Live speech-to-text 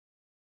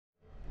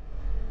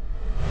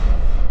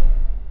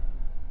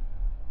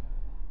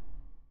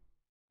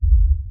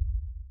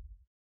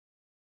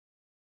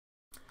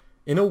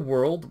in a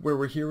world where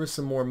we're here with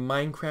some more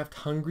Minecraft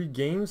hungry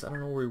games, I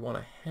don't know where we want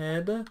to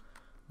head.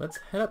 Let's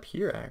head up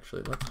here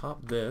actually. Let's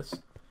hop this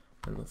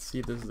and let's see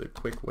if this is a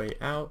quick way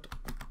out.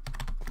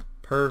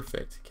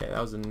 Perfect. Okay,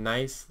 that was a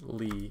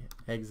nicely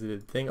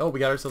exited thing. Oh, we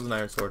got ourselves an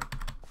iron sword.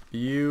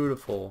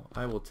 Beautiful.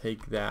 I will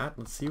take that.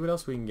 Let's see what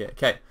else we can get.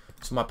 Okay,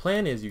 so my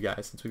plan is, you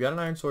guys, since we got an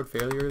iron sword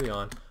fairly early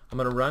on, I'm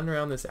going to run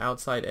around this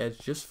outside edge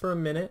just for a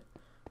minute,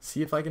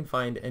 see if I can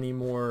find any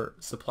more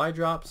supply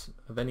drops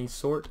of any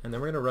sort, and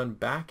then we're going to run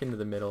back into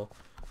the middle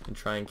and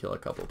try and kill a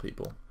couple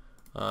people.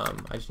 I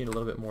just need a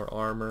little bit more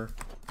armor.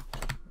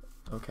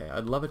 Okay,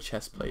 I'd love a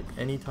chest plate.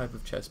 Any type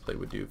of chest plate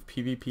would do. If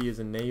PvP is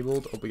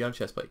enabled. Oh, we got a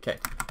chest plate. Okay,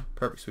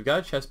 perfect. So we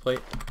got a chest plate.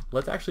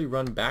 Let's actually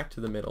run back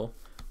to the middle.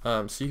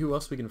 See who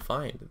else we can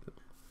find.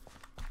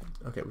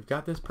 Okay, we've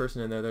got this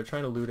person in there. They're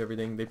trying to loot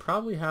everything. They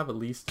probably have at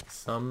least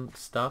some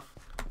stuff,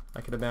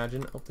 I could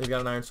imagine. Oh, they've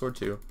got an iron sword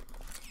too.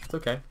 It's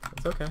okay.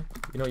 It's okay.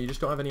 You know, you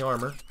just don't have any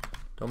armor.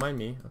 Don't mind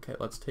me. Okay,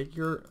 let's take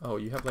your... Oh,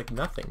 you have like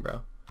nothing,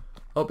 bro.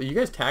 Oh, but you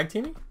guys tag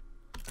teaming?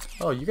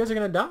 Oh, you guys are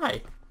gonna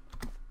die.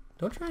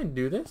 Don't try and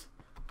do this.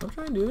 Don't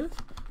try and do this.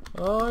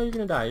 Oh, you're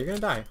gonna die. You're gonna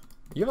die.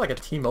 You have like a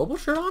T-Mobile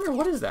shirt on, or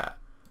what is that?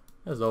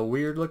 That's a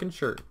weird looking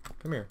shirt.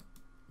 Come here.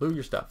 Loot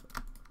your stuff.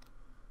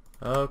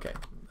 Okay.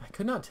 I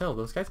could not tell.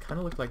 Those guys kind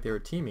of looked like they were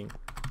teaming.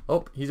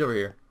 Oh, he's over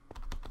here.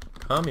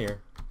 Come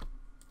here.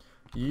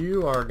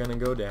 You are gonna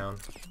go down.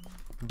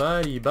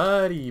 Buddy,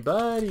 buddy,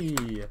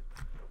 buddy.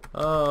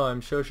 Oh,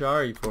 I'm so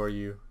sorry for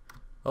you.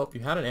 Oh, you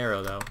had an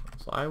arrow though.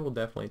 So I will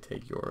definitely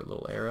take your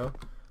little arrow.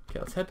 Okay,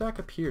 let's head back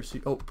up here. So,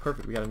 oh,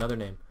 perfect. We got another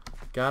name.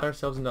 Got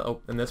ourselves another...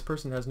 Oh, and this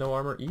person has no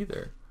armor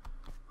either.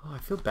 Oh, I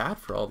feel bad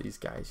for all these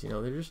guys. You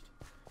know,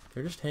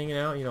 they're just hanging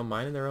out, you know,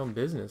 minding their own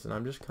business, and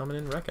I'm just coming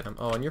in wrecking them.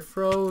 Oh, and you're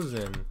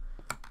frozen.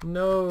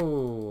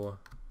 No.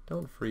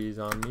 Don't freeze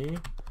on me.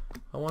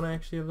 I want to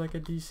actually have like a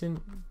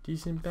decent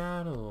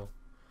battle.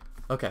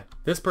 Okay,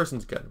 this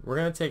person's good. We're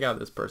going to take out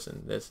this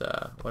person. This,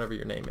 whatever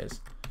your name is.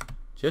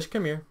 Just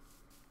come here.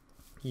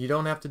 You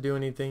don't have to do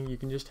anything. You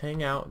can just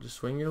hang out. Just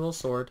swing your little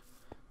sword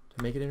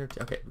to make it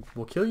entertaining. Okay,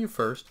 we'll kill you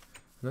first.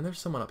 And then there's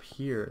someone up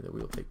here that we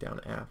will take down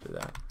after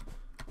that.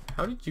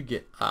 How did you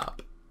get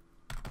up?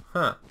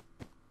 Huh.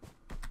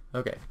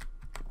 Okay.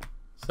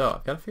 So,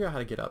 I've got to figure out how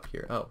to get up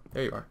here. Oh,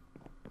 there you are.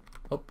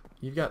 Oh,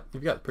 you've got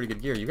pretty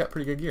good gear. You've got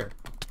pretty good gear.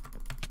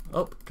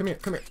 Oh, come here,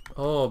 come here.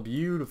 Oh,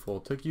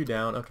 beautiful. Took you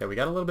down. Okay, we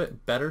got a little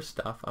bit better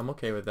stuff. I'm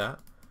okay with that.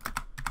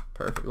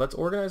 Perfect. Let's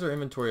organize our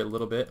inventory a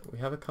little bit. We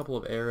have a couple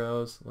of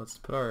arrows. Let's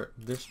put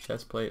this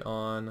chest plate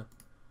on.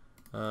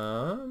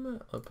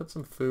 I'll put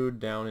some food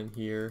down in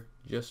here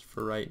just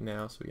for right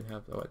now so we can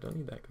have... Oh, I don't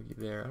need that cookie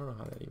there. I don't know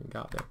how that even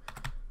got there.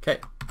 Okay.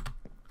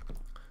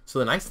 So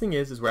the nice thing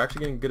is we're actually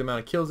getting a good amount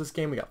of kills this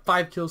game. We got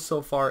 5 kills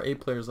so far, 8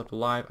 players left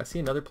alive. I see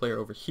another player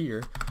over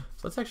here.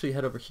 So let's actually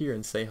head over here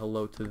and say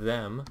hello to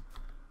them.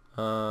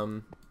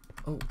 Oh,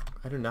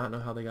 I do not know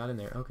how they got in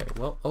there. Okay,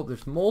 well, oh,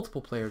 there's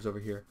multiple players over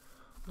here.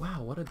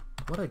 Wow,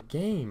 what a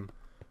game.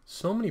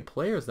 So many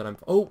players that I'm...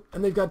 Oh,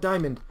 and they've got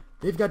diamond.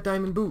 They've got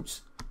diamond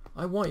boots.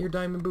 I want your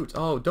diamond boots.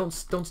 Oh, don't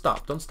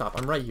stop. Don't stop.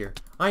 I'm right here.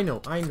 I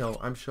know.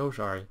 I'm so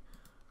sorry.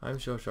 I'm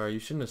so sorry. You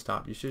shouldn't have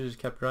stopped. You should have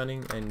just kept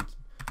running and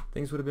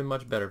things would have been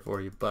much better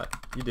for you, but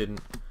you didn't.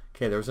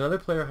 Okay, there was another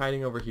player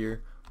hiding over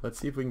here. Let's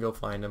see if we can go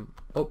find them.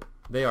 Oh,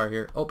 they are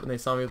here. Oh, and they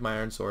saw me with my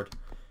iron sword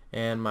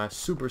and my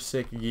super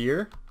sick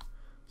gear.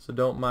 So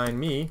don't mind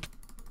me.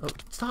 Oh,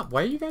 stop.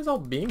 Why are you guys all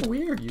being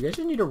weird? You guys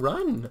just need to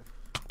run.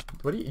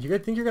 What do you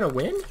guys think you're going to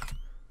win?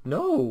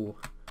 No.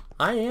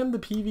 I am the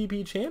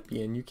PvP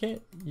champion. You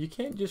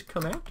can't just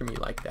come after me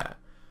like that.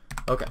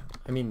 Okay.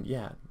 I mean,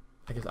 yeah.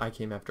 I guess I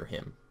came after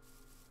him.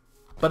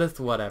 But it's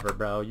whatever,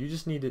 bro. You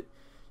just need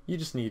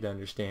to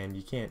understand.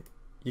 You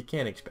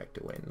can't expect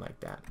to win like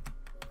that.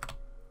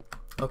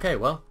 Okay,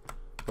 well,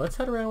 let's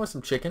head around with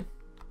some chicken.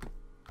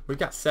 We've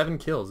got 7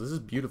 kills. This is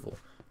beautiful.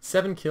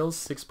 7 kills,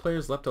 6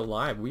 players left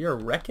alive. We are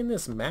wrecking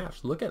this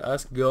match. Look at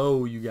us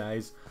go, you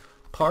guys.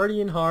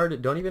 Partying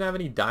hard. Don't even have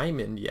any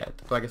diamond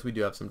yet. Well, I guess we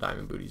do have some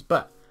diamond booties,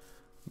 but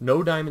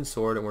no diamond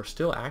sword, and we're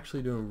still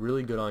actually doing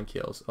really good on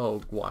kills.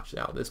 Oh, watch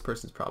out. This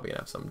person's probably going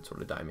to have some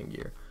sort of diamond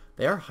gear.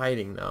 They are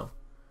hiding, though,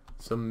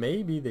 so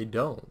maybe they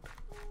don't.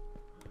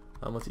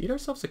 Let's eat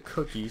ourselves a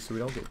cookie so we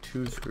don't get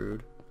too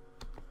screwed.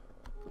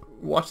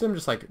 Watch them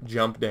just, like,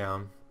 jump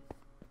down.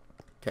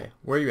 Okay,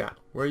 where are you at?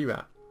 Where are you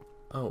at?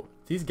 Oh,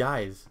 these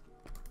guys.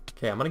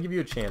 Okay, I'm going to give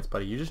you a chance,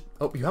 buddy.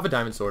 Oh, you have a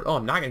diamond sword. Oh,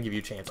 I'm not going to give you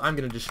a chance. I'm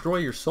going to destroy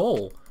your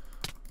soul.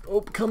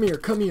 Oh, come here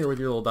with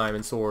your little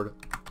diamond sword.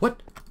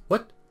 What?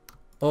 What?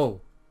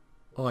 Oh.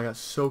 Oh, I got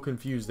so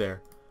confused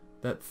there.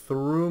 That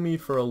threw me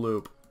for a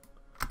loop.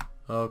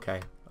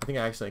 Okay. I think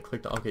I accidentally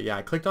clicked on... Okay, yeah,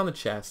 I clicked on the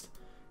chest.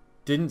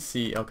 Didn't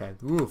see... Okay.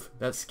 Oof.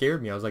 That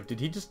scared me. I was like, did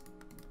he just...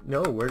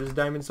 No, where does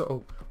diamond sword...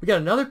 Oh, we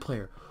got another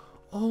player.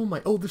 Oh,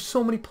 my... Oh, there's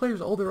so many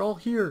players. Oh, they're all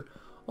here.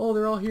 Oh,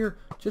 they're all here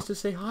just to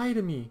say hi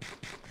to me.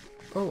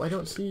 Oh, I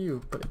don't see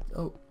you. But...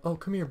 Oh,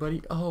 come here,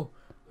 buddy. Oh,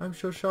 I'm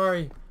so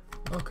sorry.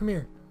 Oh, come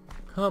here.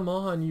 Come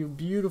on, you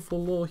beautiful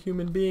little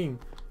human being.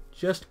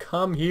 Just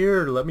come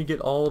here. Let me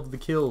get all of the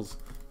kills.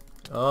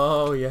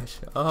 Oh, yes.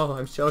 Oh,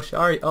 I'm so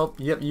sorry. Oh,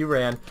 yep, you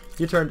ran.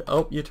 You turned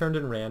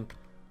and ran.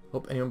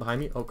 Oh, anyone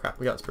behind me? Oh, crap.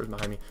 We got this person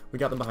behind me. We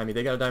got them behind me.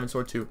 They got a diamond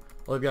sword, too.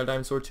 Oh, they've got a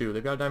diamond sword, too.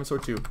 They've got a diamond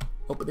sword, too.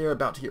 Oh, but they're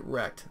about to get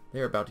wrecked.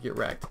 They're about to get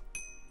wrecked.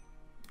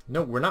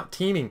 No, we're not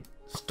teaming.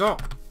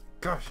 Stop.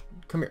 Gosh,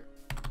 come here.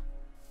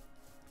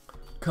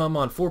 Come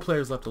on, 4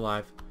 players left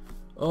alive.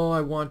 Oh,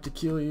 I want to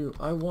kill you.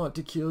 I want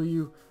to kill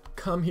you.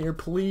 Come here,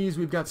 please.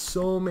 We've got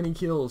so many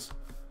kills.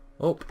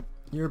 Oh,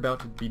 you're about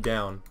to be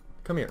down.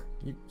 Come here.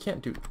 You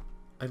can't do...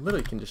 I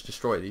literally can just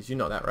destroy these. You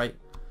know that, right?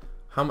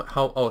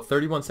 Oh,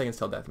 31 seconds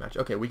till deathmatch.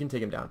 Okay, we can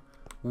take him down.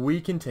 We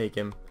can take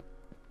him.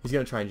 He's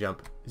gonna try and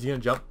jump. Is he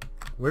gonna jump?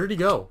 Where did he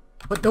go?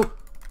 What? No.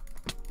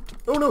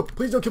 Oh, no.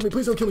 Please don't kill me.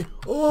 Please don't kill me.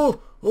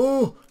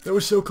 Oh, that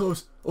was so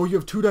close. Oh, you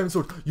have 2 diamond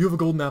swords. You have a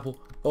golden apple.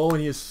 Oh, and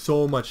he has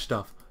so much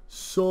stuff.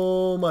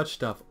 So much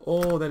stuff.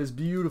 Oh, that is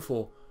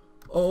beautiful.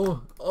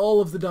 Oh, all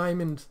of the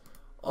diamonds.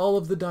 All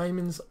of the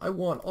diamonds. I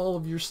want all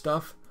of your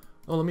stuff.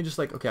 Oh, let me just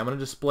okay, I'm going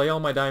to display all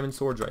my diamond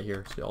swords right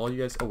here. So all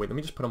you guys, oh wait, let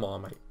me just put them all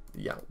on my,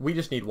 yeah, we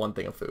just need 1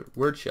 thing of food.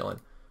 We're chilling.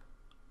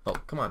 Oh,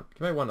 come on.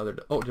 Give me 1 other,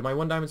 oh, did my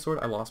 1 diamond sword?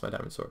 I lost my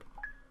diamond sword.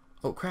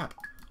 Oh, crap.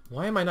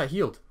 Why am I not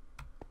healed?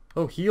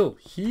 Oh, heal.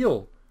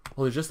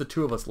 Oh, there's just the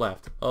 2 of us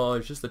left. Oh,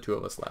 there's just the 2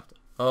 of us left.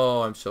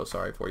 Oh, I'm so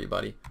sorry for you,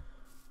 buddy.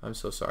 I'm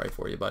so sorry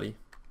for you, buddy.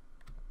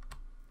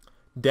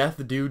 Death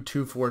Dude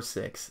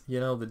 246. You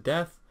know, the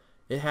death,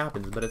 it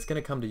happens, but it's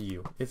gonna come to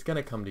you. It's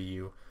gonna come to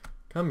you.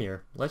 Come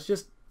here. Let's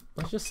just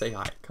say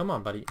hi. Come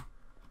on, buddy.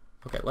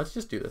 Okay, let's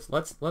just do this.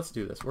 Let's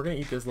do this. We're gonna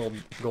eat this little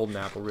golden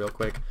apple real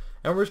quick,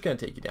 and we're just gonna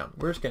take you down.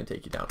 We're just gonna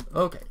take you down.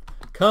 Okay.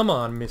 Come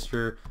on,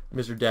 Mr.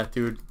 Death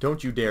Dude.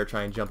 Don't you dare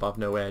try and jump off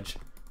no edge.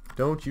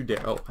 Don't you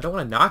dare. Oh, I don't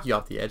want to knock you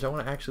off the edge. I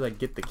want to actually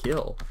get the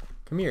kill.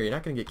 Come here. You're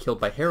not gonna get killed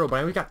by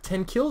Herobrine. We got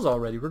 10 kills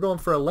already. We're going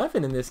for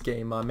 11 in this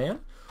game, my man.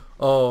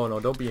 Oh, no,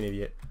 don't be an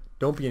idiot.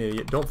 Don't be an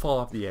idiot. Don't fall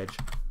off the edge.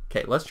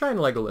 Okay, let's try and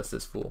Legolas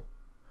this fool.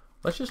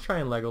 Let's just try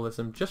and Legolas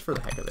him just for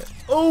the heck of it.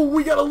 Oh,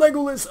 we got a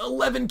Legolas!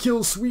 11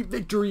 kills, sweet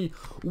victory!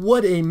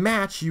 What a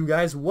match, you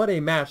guys. What a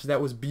match.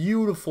 That was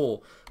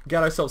beautiful. We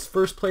got ourselves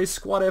first place,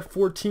 Squatf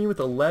 14 with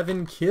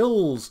 11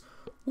 kills.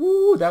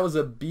 Woo, that was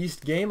a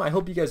beast game. I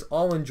hope you guys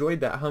all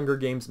enjoyed that Hunger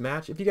Games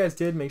match. If you guys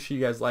did, make sure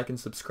you guys like and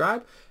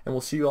subscribe, and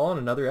we'll see you all in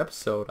another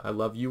episode. I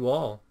love you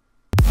all.